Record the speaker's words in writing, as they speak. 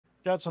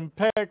Got some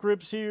pack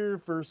rips here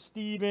for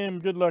Steve M.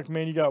 Good luck,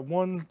 man. You got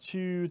 1,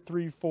 2,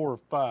 3, 4,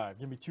 5.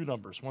 Give me 2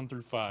 numbers, 1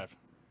 through 5.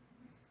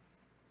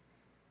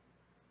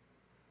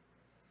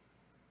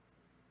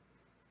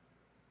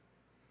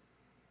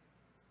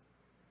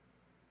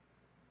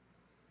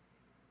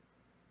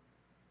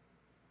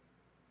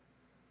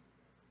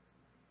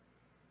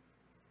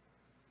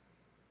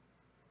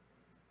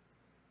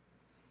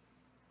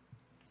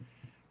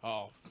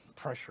 Oh,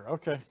 pressure.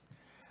 Okay.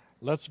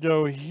 Let's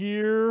go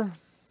here.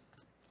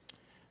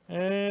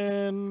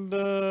 And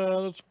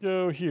let's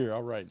go here.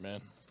 All right,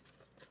 man.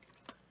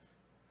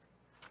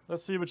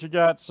 Let's see what you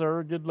got,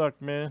 sir. Good luck,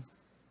 man.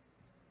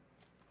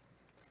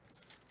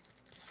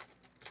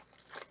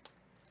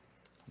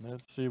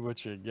 Let's see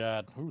what you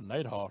got. Ooh,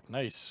 Nighthawk.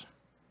 Nice.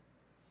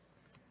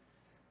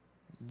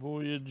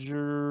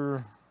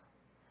 Voyager.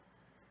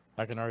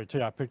 I can already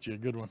tell you. I picked you a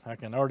good one. I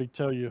can already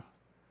tell you.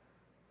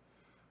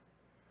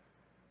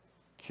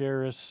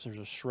 Karis. There's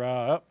a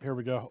Shroud. Oh, here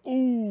we go.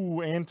 Ooh,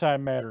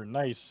 Antimatter.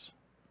 Nice.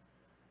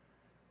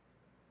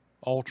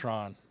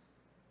 Ultron.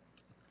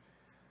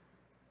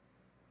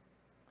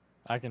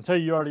 I can tell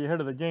you already ahead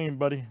of the game,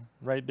 buddy.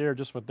 Right there,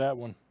 just with that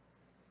one.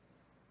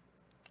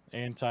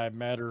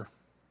 Antimatter.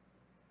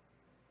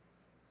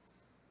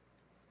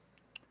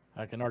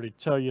 I can already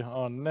tell you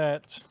on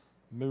that.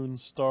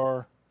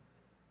 Moonstar.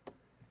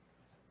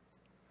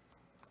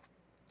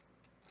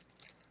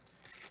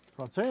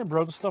 I'm saying,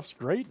 bro, this stuff's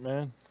great,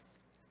 man.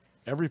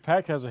 Every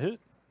pack has a hit.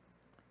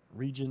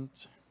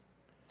 Regent.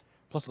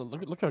 Plus,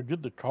 look how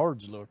good the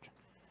cards look.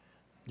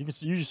 You can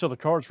usually sell the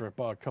cards for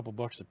about a couple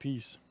bucks a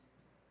piece.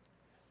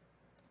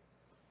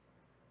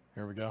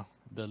 Here we go.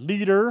 The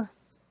Leader.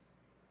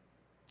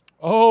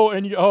 Oh,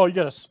 and you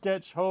got a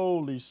sketch.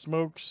 Holy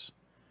smokes.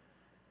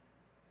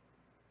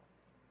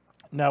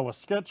 Now, with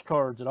sketch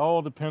cards, it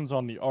all depends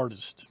on the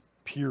artist,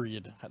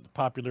 period. The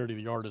popularity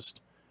of the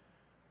artist.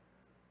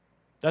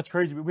 That's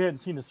crazy. We hadn't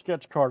seen a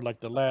sketch card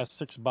like the last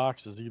 6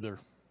 boxes either.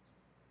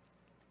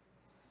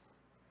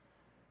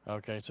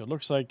 Okay, so it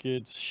looks like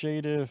it's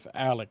Shadif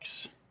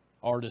Alex,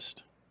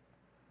 artist.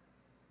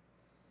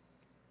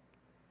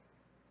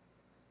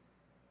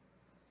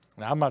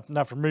 Now, I'm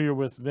not familiar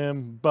with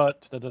them,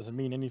 but that doesn't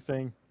mean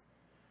anything.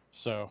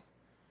 So,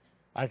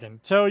 I can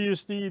tell you,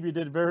 Steve, you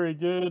did very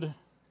good.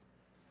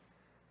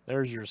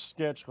 There's your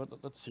sketch.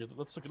 Let's see.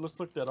 Let's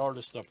look that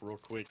artist up real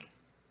quick.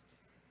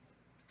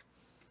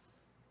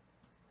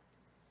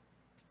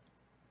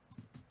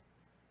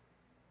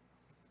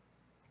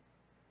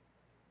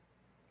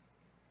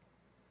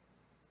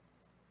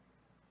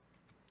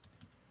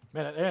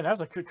 Man, that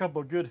was a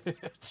couple of good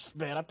hits.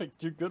 Man, I picked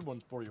 2 good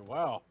ones for you.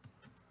 Wow.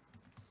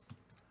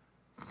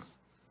 I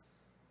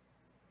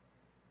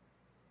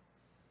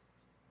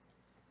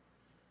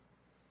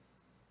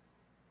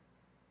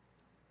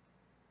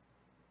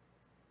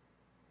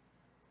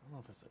don't know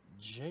if it's a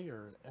J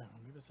or an F.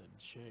 Maybe it's a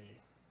J.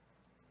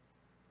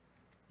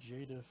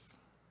 Jadif.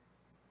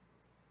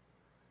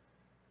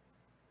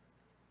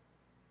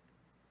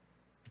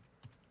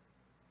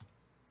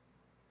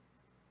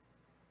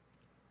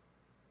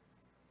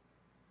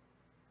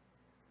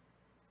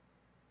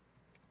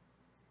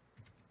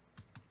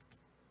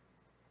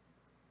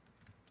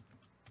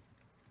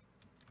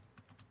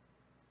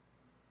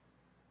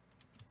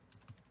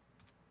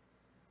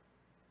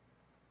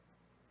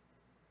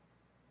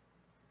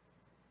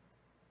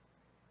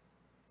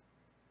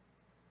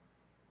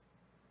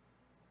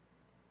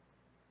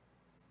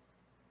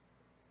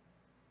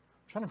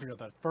 Trying to figure out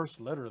that first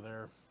letter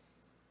there.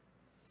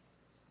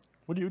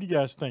 What do you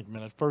guys think,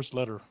 man? That first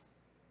letter.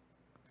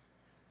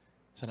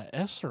 Is it an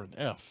S or an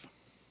F?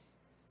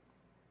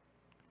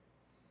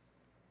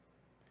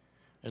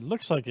 It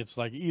looks like it's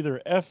like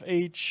either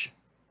FHAIDEV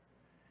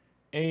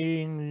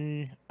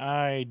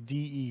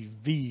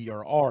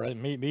or R. It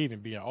may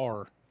even be an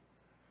R.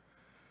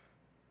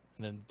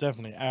 And then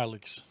definitely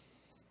Alex.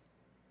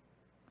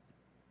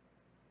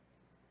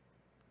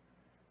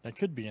 That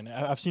could be an.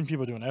 I've seen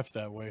people do an F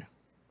that way.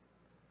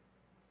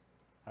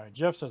 All right,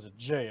 Jeff says a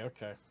J.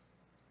 Okay.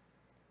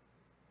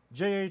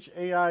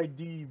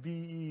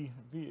 JHAIDVEV.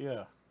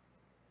 Yeah.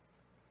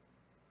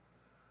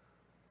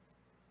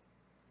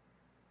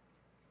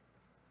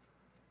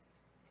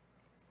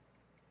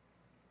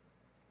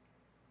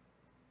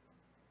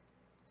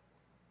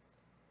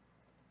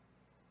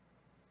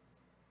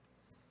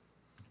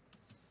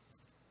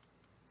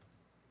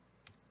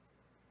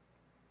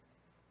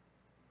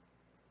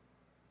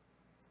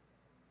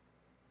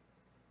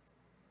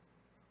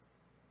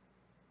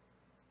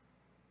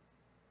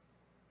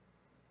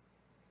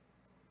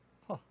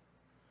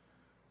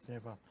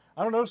 Huh.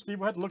 I don't know, Steve.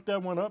 We'll have to look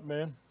that one up,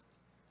 man.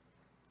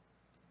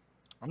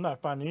 I'm not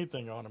finding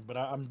anything on him, but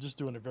I'm just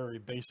doing a very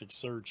basic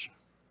search.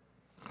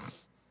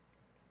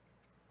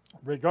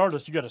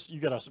 Regardless, you got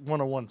a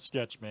 101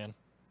 sketch, man,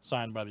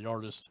 signed by the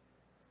artist,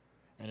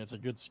 and it's a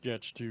good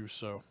sketch too.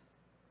 So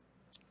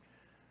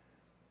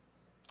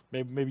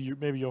maybe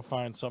you'll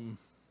find something.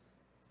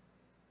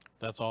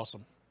 That's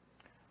awesome.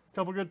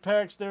 Couple good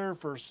packs there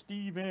for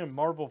Steve M.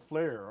 Marvel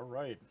Flair. All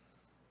right.